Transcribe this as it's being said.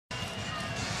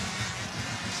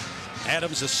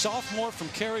Adams, a sophomore from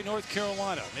Cary, North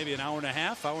Carolina. Maybe an hour and a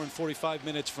half, hour and 45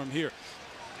 minutes from here.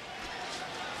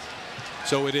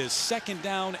 So it is 2nd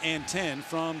down and 10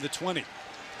 from the 20.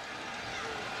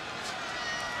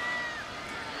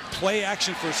 Play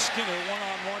action for Skinner,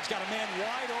 one-on-one. He's got a man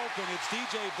wide open. It's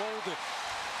DJ Boldin.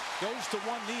 Goes to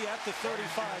one knee at the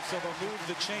 35, so they'll move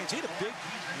the chains. He had a big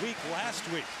week last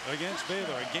week against Baylor,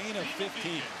 a gain of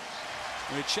 15.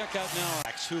 We check out now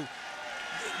Max, who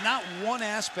not one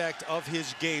aspect of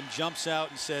his game jumps out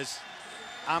and says,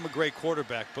 I'm a great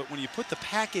quarterback. But when you put the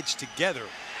package together,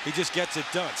 he just gets it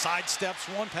done.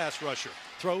 Sidesteps one pass rusher.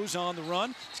 Throws on the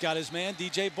run. He's got his man,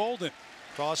 DJ Boldin.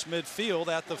 Cross midfield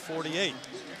at the 48.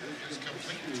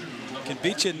 Can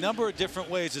beat you a number of different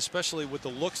ways, especially with the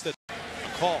looks that a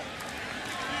call.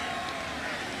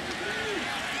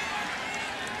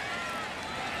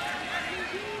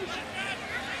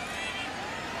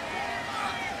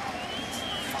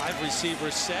 Five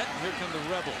receivers set. Here come the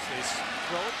Rebels. They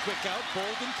throw it quick out.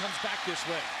 Boldin comes back this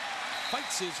way.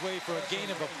 Fights his way for a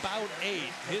gain of about 8.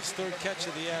 His 3rd catch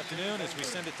of the afternoon as we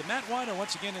send it to Matt Weiner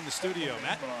once again in the studio.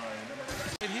 Matt,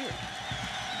 right here.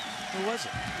 Who was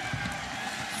it?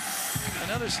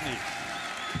 Another sneak.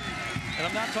 And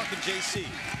I'm not talking JC.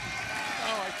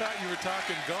 Oh, I thought you were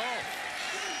talking golf.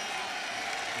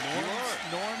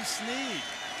 Norm Snead.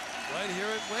 Right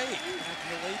here at Wake. Back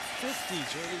in the late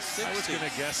 50s, early 60s. I was going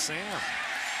to guess Sam.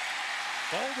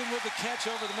 Boldin with the catch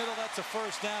over the middle. That's a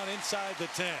 1st down inside the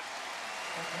 10.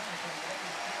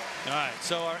 All right,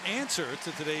 so our answer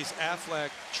to today's Aflac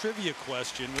trivia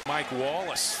question with Mike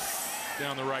Wallace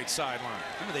down the right sideline.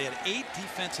 Remember, they had 8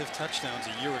 defensive touchdowns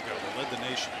a year ago. They led the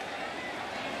nation.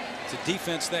 It's a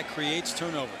defense that creates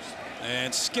turnovers.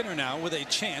 And Skinner now with a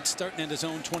chance starting at his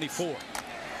own 24.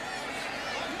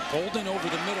 Boldin over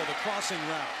the middle, the crossing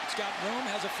route. It's got room,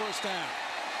 has a 1st down.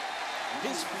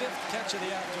 His 5th catch of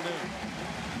the afternoon.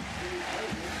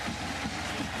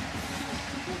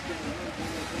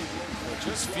 It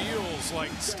just feels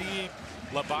like Steve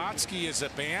Labotsky has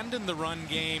abandoned the run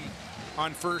game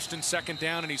on 1st and 2nd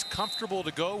down, and he's comfortable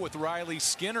to go with Riley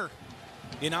Skinner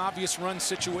in obvious run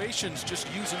situations, just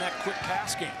using that quick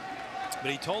pass game.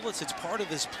 But he told us it's part of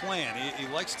his plan. He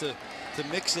likes to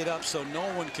mix it up so no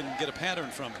one can get a pattern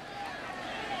from it.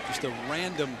 Just a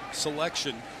random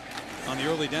selection on the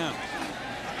early down.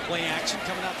 Play action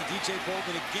coming out to DJ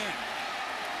Boldin again.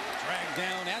 Dragged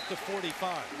down at the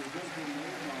 45.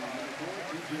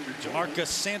 Jamarcus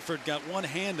Sanford got one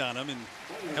hand on him and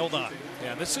held on.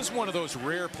 Yeah, this is one of those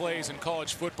rare plays in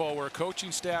college football where a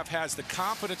coaching staff has the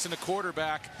confidence in the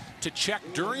quarterback to check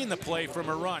during the play from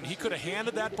a run. He could have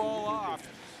handed that ball off,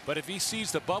 but if he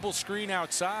sees the bubble screen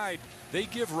outside, they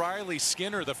give Riley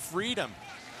Skinner the freedom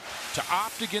to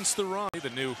opt against the run. The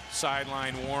new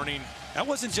sideline warning. That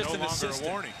wasn't just an assistant.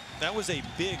 A warning. That was a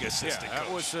big assistant. Yeah, that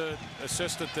coach. was an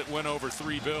assistant that went over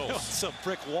 3 bills. It's a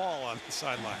brick wall on the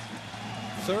sideline.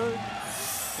 3rd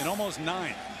and almost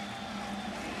 9.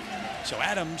 So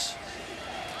Adams,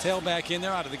 tailback in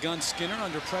there out of the gun. Skinner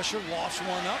under pressure, lost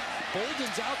one up.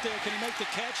 Boldin's out there. Can he make the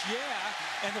catch?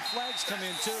 Yeah. And the flags come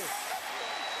in too.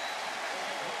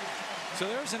 So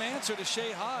there's an answer to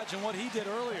Shea Hodge and what he did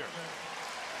earlier.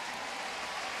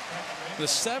 The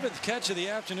 7th catch of the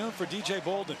afternoon for DJ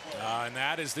Boldin. And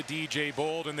that is the DJ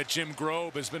Boldin that Jim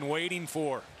Grobe has been waiting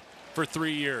for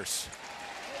 3 years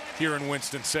here in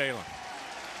Winston-Salem.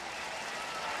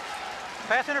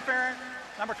 Pass interference,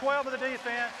 number 12 of the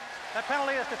defense. That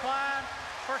penalty is declined.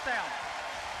 1st down.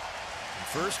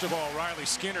 First of all, Riley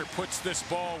Skinner puts this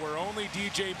ball where only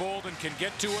DJ Boldin can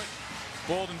get to it.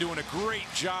 Boldin doing a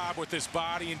great job with his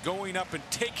body and going up and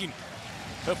taking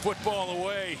the football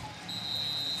away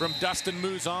from Dustin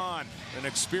Mouzon, an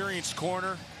experienced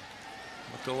corner.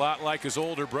 Looked a lot like his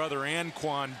older brother,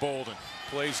 Anquan Boldin.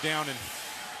 Plays down in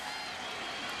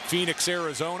Phoenix,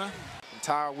 Arizona.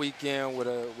 Entire weekend with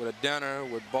a dinner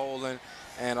with Boldin,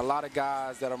 and a lot of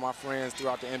guys that are my friends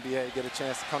throughout the NBA get a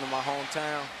chance to come to my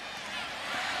hometown.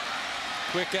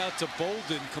 Quick out to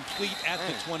Boldin, complete at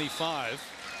the 25.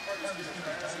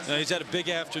 Now, he's had a big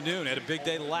afternoon, had a big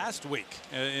day last week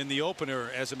in the opener,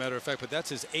 as a matter of fact, but that's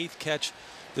his 8th catch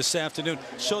this afternoon.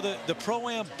 So the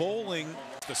Pro-Am bowling.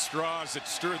 The straws that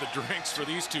stir the drinks for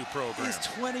these two programs. He's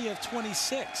 20 of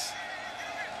 26.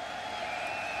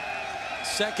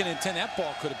 2nd and 10. That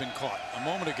ball could have been caught a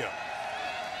moment ago.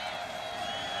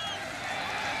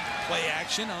 Play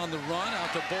action on the run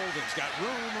out to Boldin's got room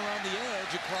around the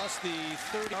edge across the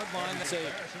 30-yard line. That's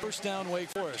a 1st down Wake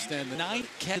Forest, and the 9th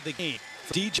catch of the game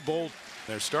for DJ Boldin.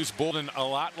 Their stars Boldin a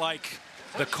lot like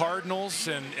the Cardinals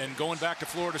and going back to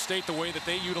Florida State, the way that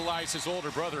they utilize his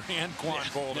older brother Anquan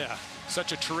Boldin. Yeah,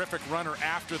 such a terrific runner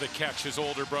after the catch, his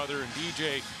older brother, and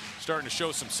DJ starting to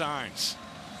show some signs.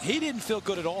 He didn't feel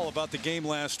good at all about the game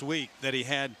last week that he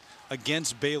had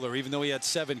against Baylor, even though he had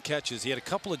 7 catches. He had a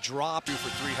couple of drops. For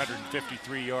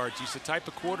 353 yards. He's the type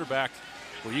of quarterback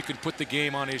where you can put the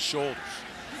game on his shoulders.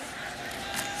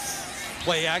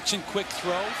 Play action, quick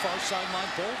throw, far sideline.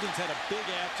 Boldin's had a big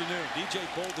afternoon. DJ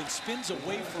Boldin spins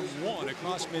away from one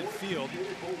across midfield.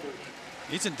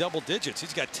 He's in double digits.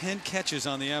 He's got 10 catches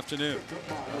on the afternoon.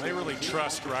 Well, they really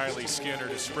trust Riley Skinner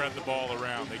to spread the ball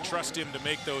around. They trust him to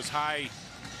make those high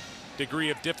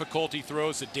degree of difficulty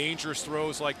throws, the dangerous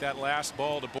throws like that last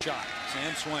ball to shot.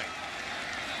 Sam Swain.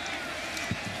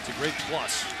 It's a great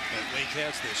plus that Wake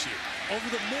has this year. Over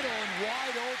the middle and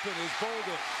wide open is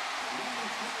Boldin.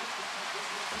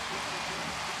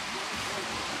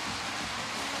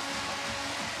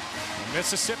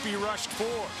 Mississippi rushed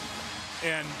 4,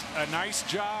 and a nice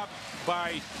job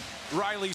by Riley